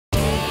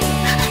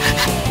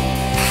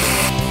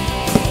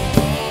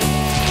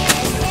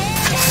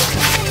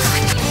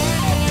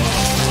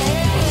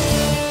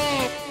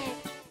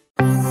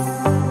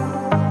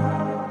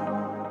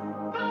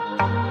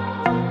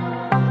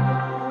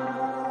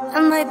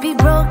be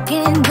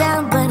broken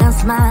down, but I'm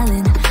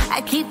smiling.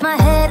 I keep my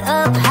head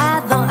up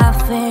high, though I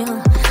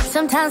fail.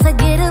 Sometimes I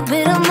get a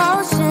bit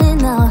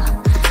emotional,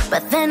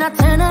 but then I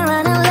turn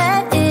around and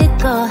let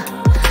it go.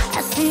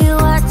 I see you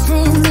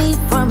watching me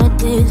from a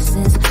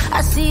distance.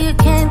 I see you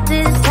can't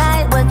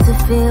decide what to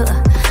feel,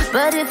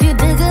 but if you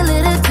dig a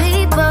little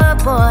deeper,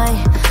 boy,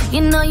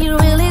 you know you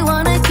really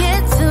wanna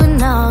get to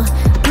know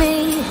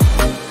me.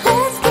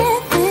 Let's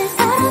get this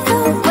out of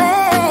the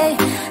way.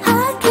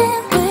 I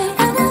can't wait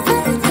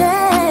another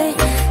day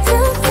to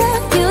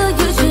tell you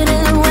you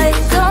shouldn't wait.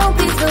 Don't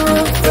be so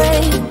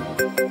afraid.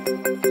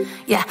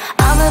 Yeah,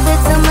 I'm a bit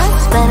too much,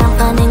 but I'm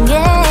fun and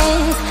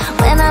games.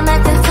 When I'm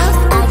acting tough,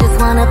 I just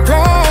wanna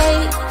play.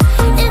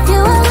 If you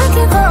are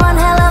looking for one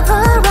hell of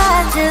a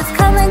ride, just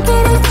come and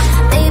get it.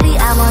 Baby,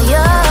 I'm all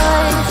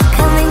yours.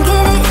 Come and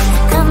get it,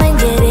 come and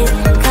get it,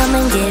 come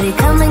and get it,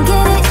 come and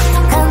get it,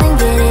 come and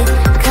get it,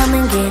 come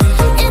and get it.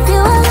 If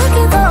you are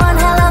looking for one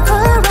hell of a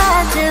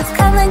ride, just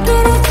come and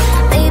get it.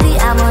 Baby,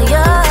 I'm all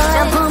yours.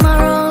 Jump on my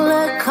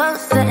roller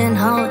coaster and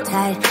hold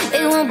tight.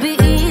 It won't be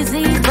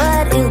easy,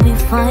 but it'll be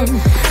fun.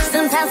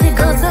 Sometimes it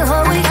goes the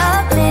whole way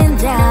up and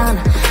down.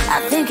 I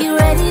think you're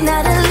ready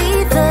now to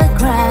leave the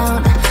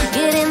ground.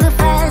 Get in the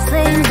fast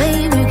lane,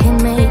 babe, you can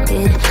make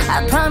it.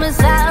 I promise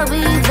I'll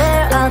be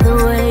there all the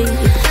way.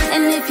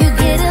 And if you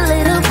get a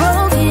little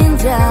broken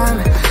down,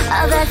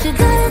 all that you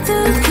gotta do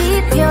is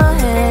keep your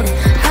head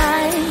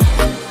high.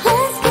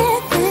 Let's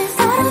get this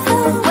out of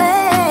the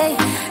way.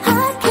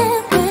 I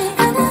can't wait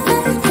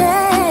another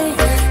day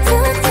to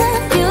tell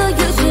you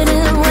you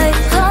shouldn't wait.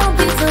 Don't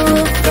be so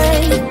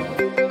afraid.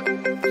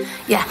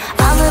 Yeah,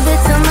 I'm a bit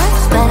too much,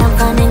 but I'm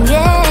fun and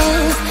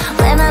games.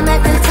 When I'm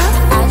acting tough,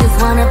 I just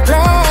wanna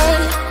play.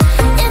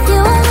 If you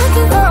are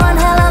looking for one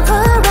hell of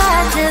a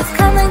ride, just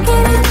come and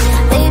get it.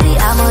 Baby,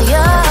 I'm all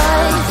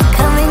yours.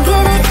 Come and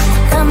get it,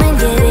 come and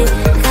get it,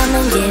 come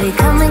and get it,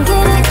 come and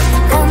get it,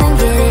 come and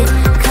get it,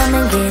 come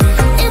and get it.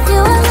 If you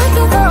are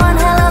looking for one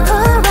hell of a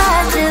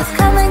ride, just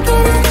come and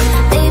get it.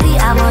 Baby,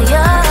 I'm all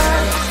yours.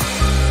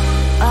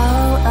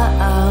 Oh,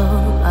 oh, oh,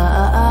 oh,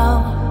 oh,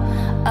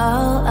 oh,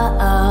 oh, oh,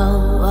 oh,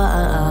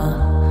 oh.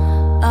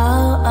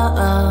 Oh, oh,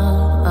 oh,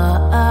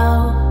 oh, oh.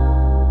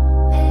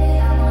 Baby,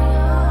 I'm all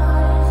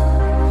yours.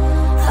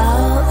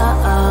 Oh,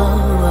 oh, oh,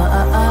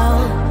 oh, oh.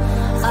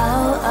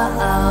 Oh,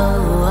 oh, oh,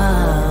 oh.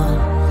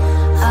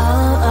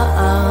 Oh,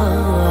 oh, oh,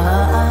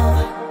 oh.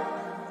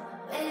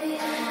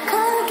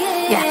 Come get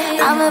it.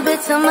 Yeah, I'm a bit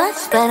too much,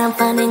 but I'm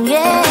fun and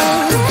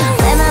games.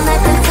 When I'm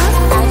acting tough,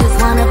 I just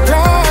wanna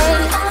play.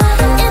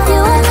 If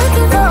you are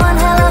looking for one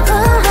hell of a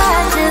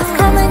ride, just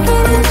come and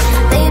get it.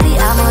 Baby,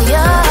 I'm all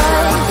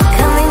yours.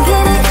 Come and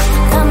get it,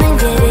 come and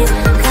get it,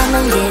 come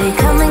and get it,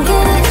 come and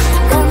get it,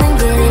 come and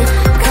get it,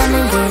 come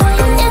and get it.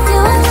 If you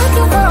are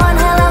looking for one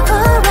hell of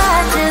a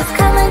ride, just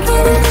come and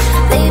get it.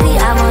 Baby,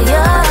 I'm all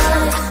yours.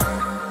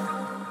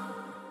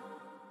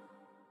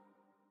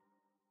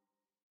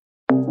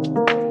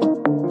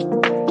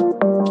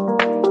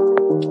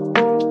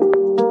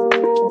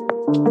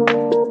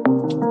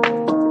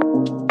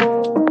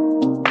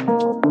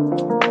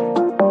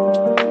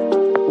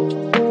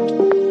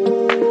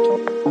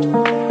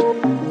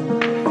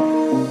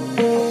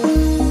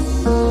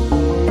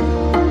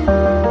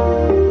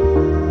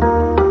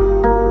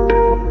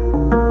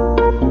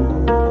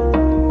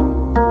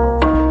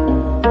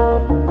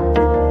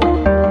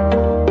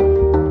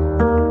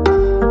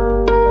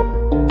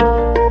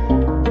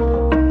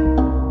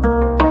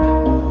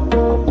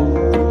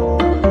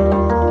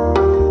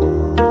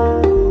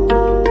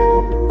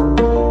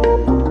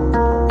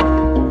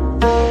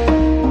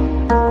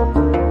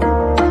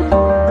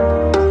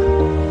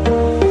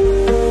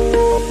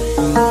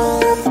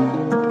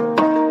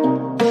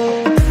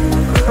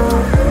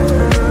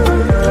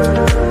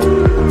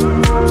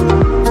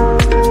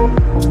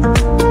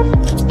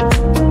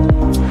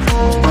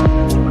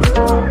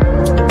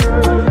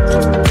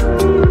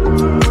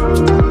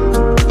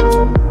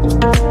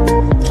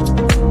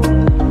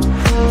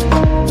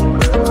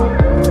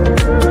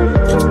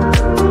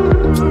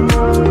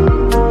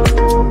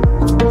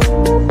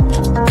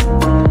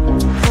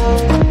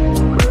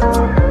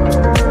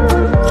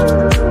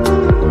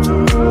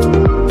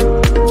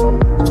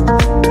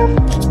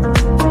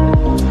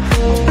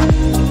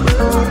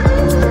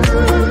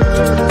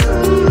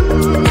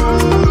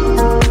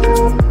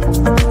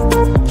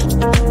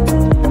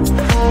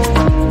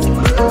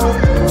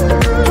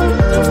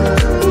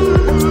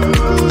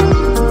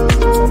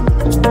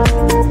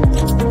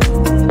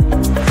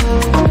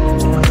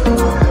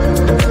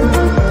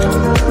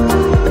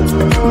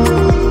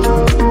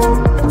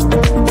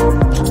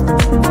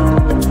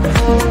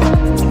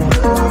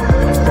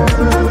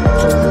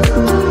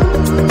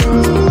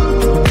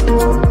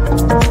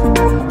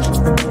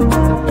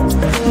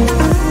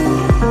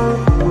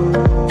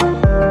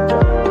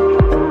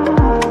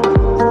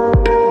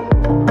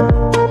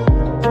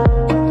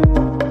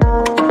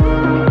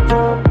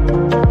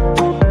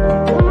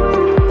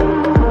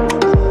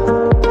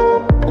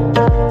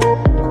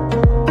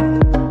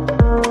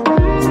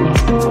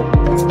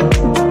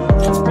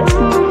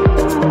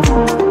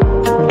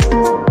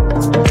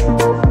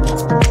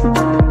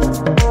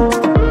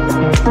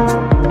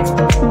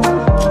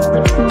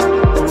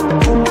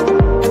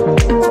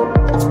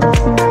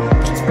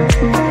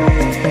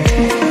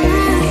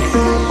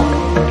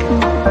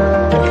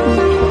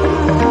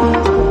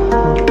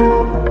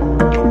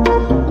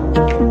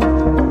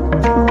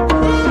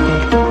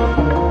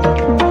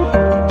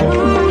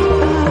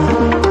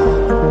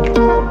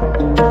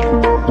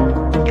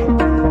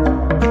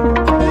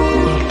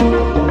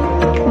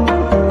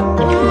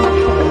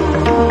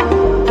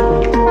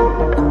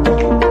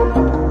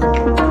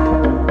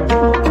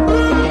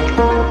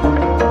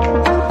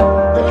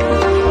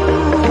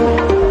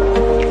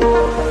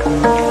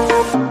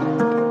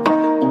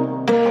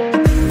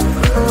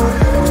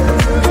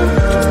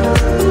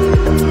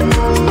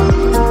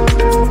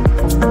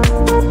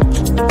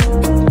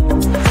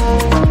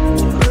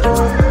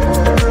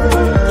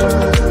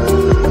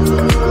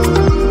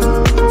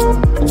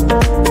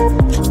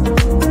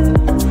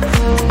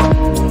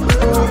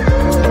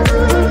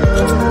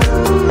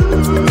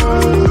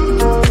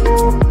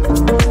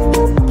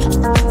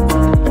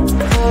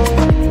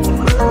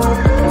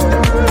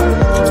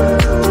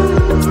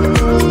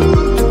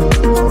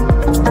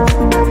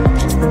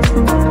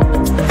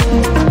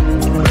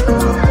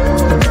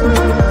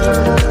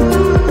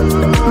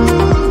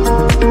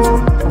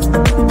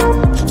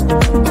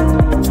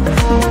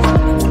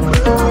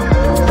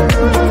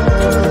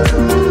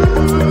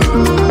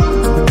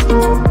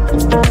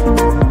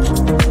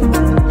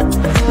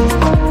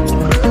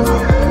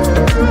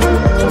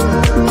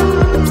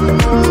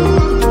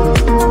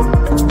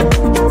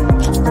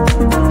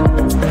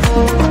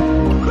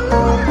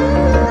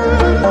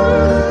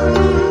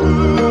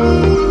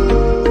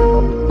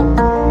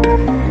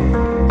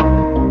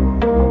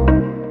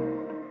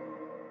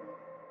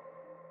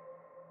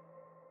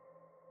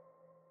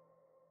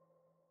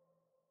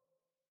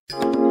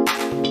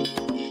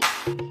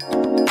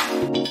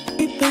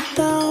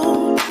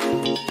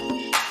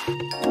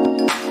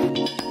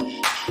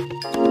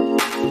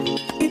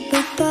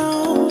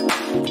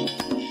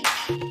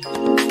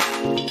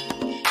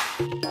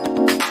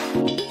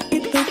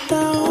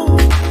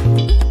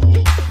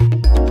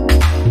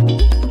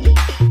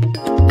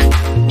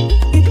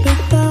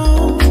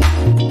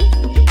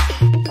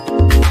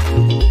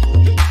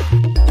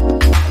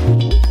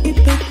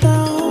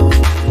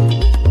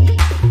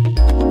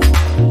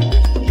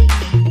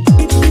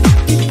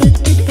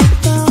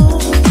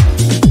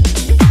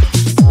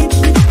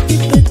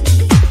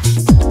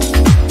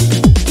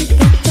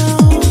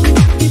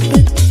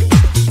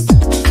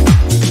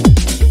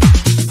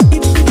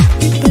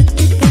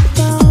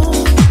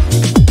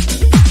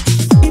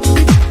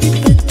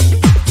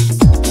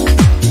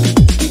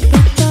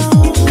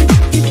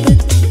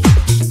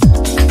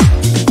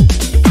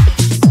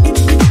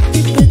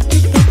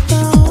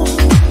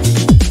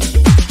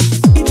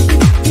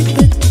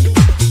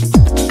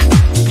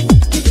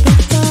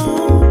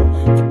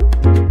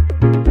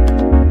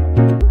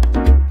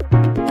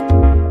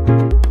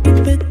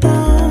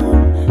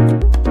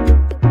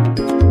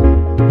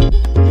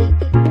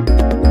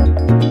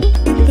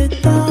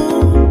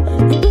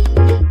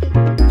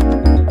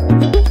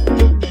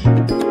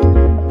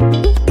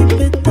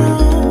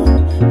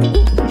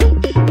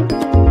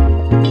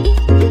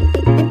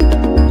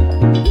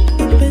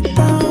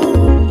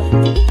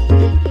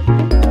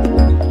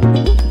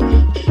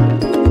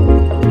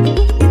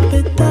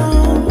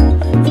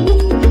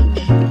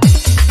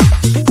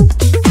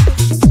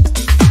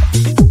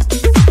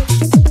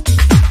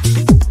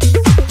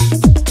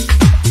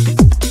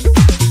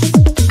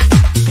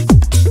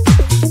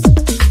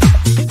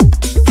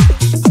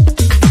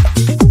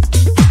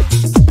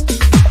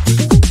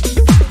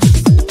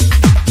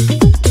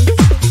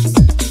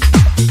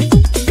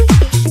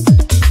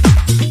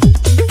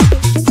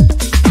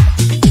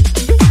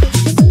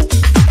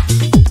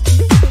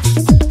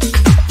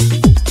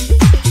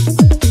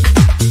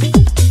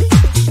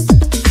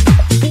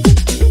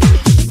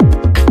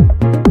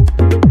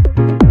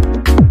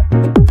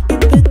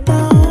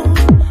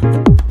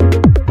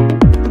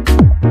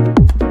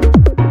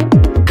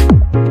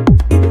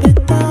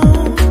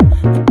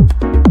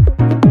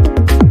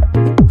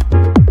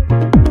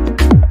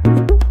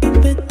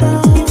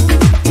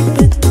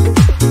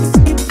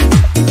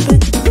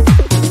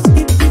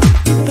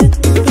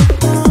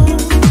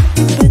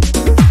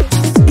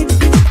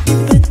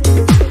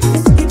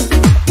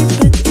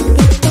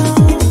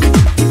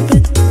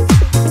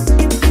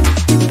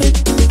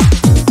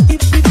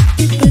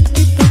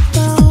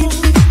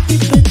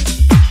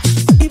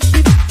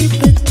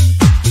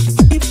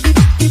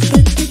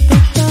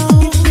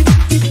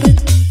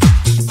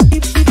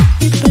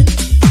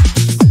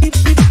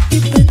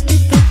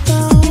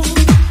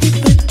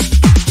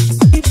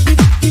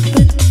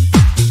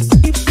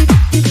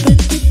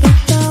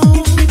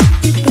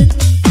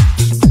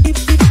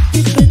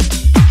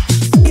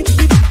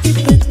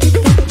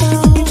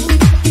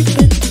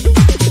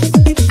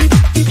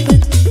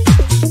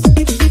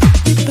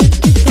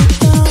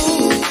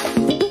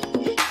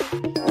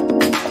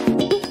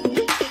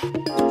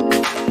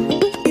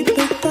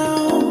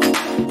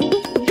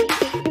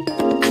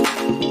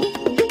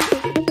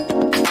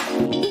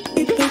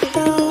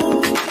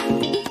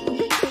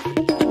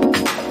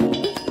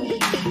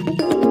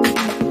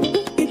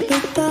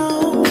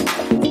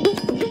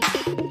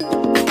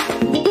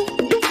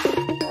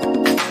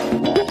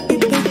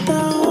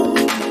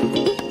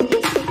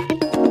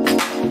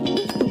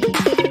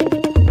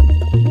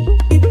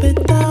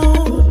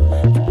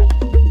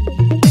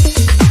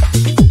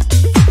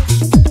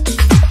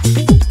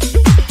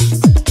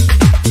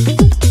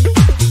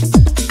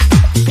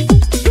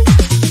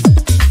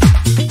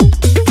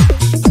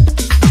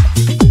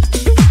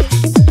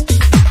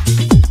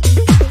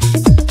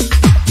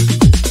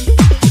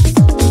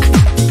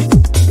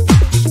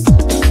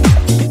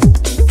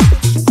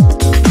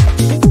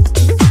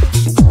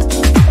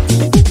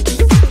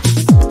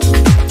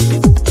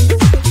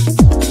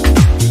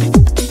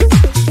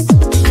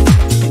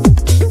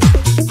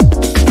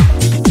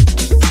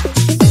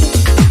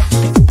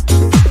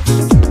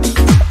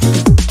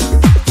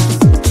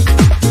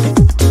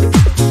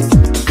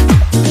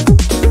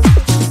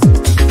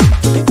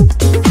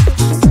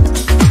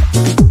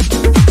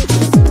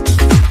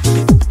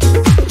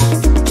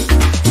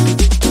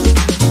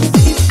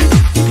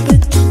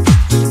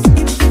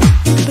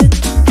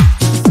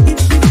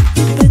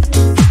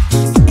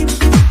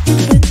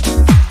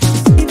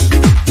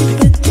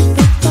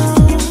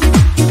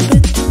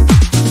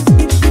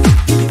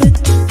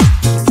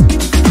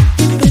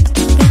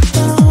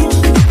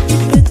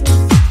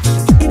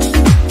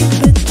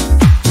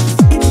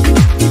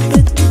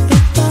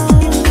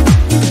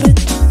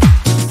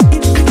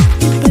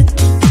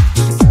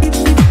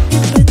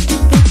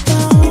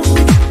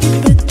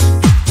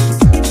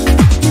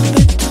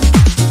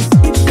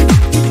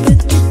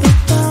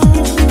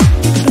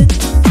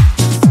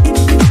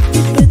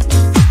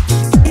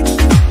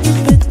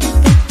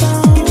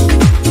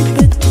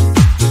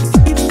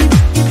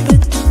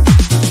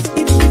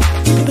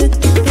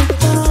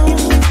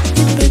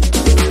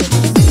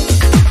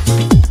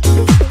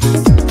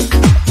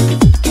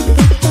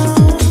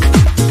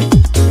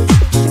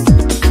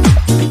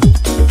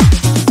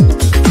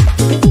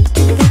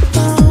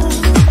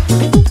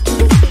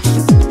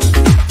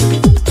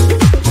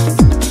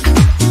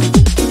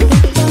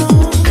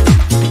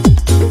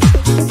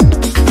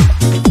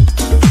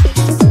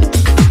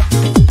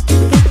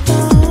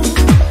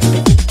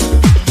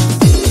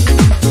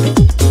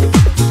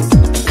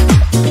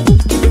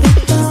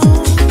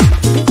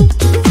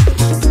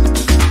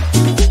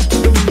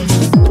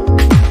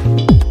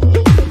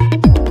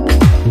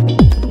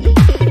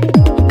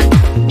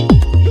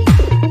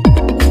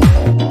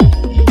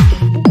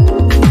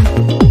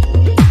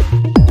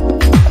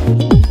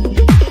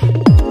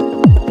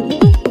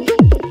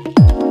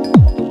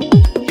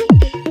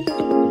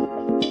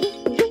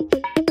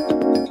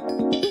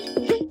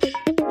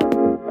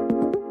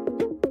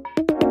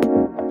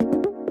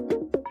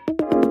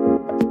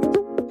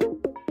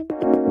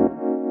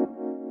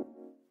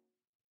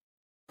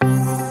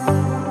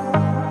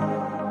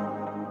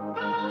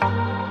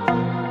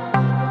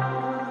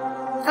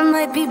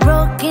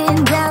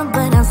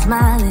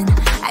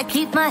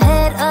 keep my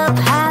head up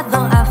high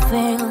though I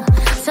fail.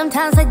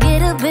 Sometimes I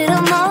get a bit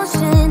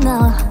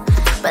emotional,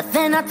 but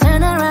then I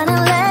turn around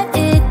and let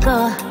it go.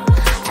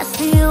 I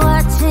see you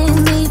watching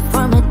me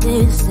from a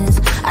distance.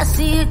 I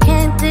see you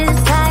can't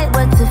decide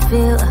what to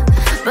feel,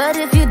 but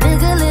if you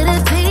dig a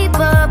little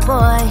deeper,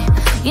 boy,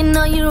 you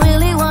know you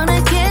really wanna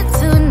get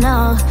to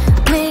know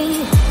me.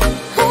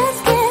 Let's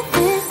get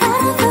this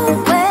out of the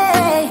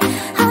way.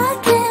 I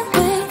can't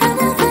wait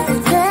another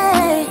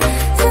day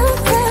to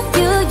tell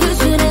you you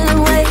shouldn't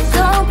wait.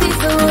 Don't be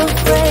so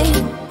afraid.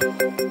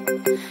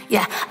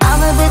 Yeah,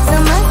 I'm a bit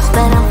too much,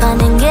 but I'm fun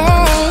and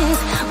games.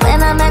 When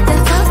I'm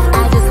acting tough,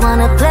 I just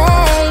wanna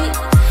play.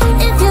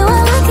 If you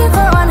are looking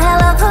for one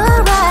hell of a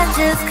ride,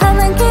 just come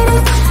and get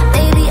it.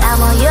 Baby, I'm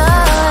all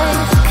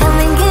yours. Come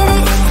and get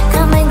it,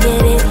 come and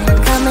get it,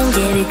 come and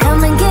get it,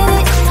 come and get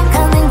it,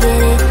 come and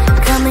get it,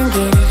 come and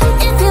get it.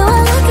 If you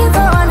are looking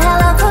for one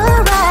hell of a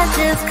ride,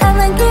 just come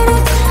and get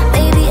it.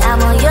 Baby, I'm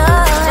all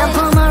yours. Jump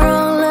on my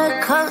roller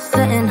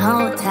coaster and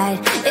hold tight.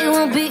 It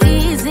won't be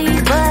easy,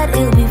 but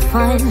it'll be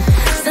fun.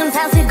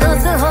 Sometimes it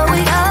goes the whole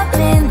way up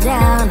and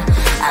down.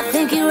 I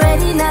think you're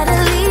ready now to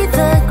leave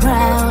the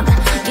ground.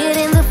 Get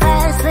in the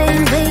fast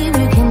lane, babe,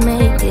 you can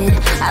make it.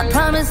 I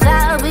promise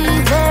I'll be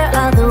there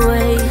all the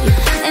way.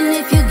 And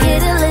if you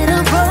get a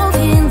little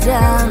broken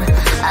down,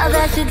 all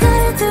that you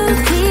gotta do is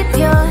keep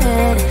your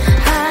head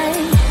high.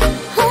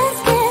 Let's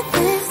get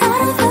this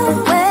out of the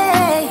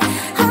way.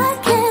 I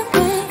can't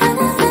wait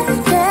another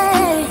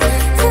day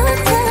to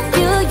tell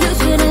you you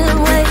shouldn't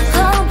wait.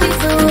 Don't be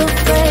so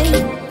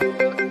afraid.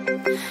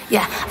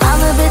 Yeah,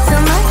 I'm a bit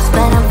too much,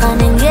 but I'm fun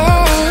and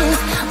games.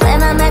 When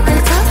I'm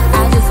acting tough,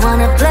 I just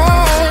wanna play.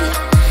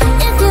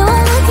 If you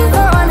are looking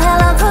for one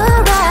hell of a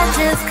ride,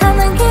 just come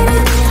and get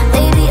it.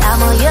 Baby,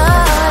 I'm all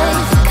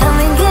yours. Come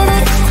and get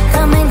it,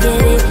 come and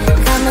get it,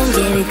 come and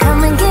get it,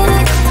 come and get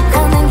it,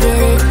 come and get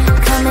it,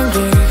 come and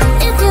get it.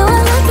 If you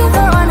are looking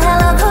for one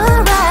hell of a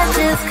ride,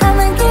 just come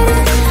and get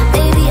it.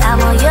 Baby, I'm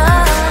all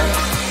yours.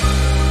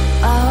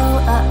 Oh,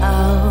 oh,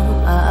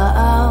 oh, oh,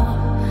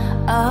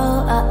 oh, oh,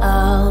 oh, oh,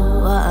 oh,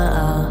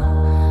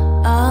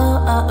 oh,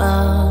 oh,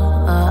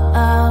 oh,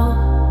 oh.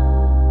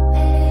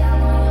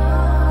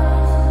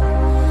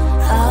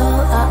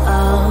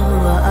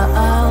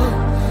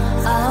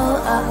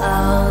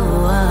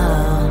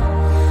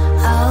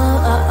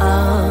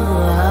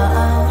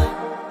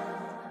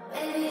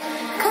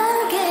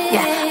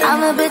 Yeah,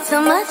 I'm a bit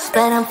too much,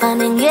 but I'm fun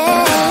and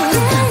games.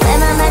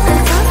 When I'm at the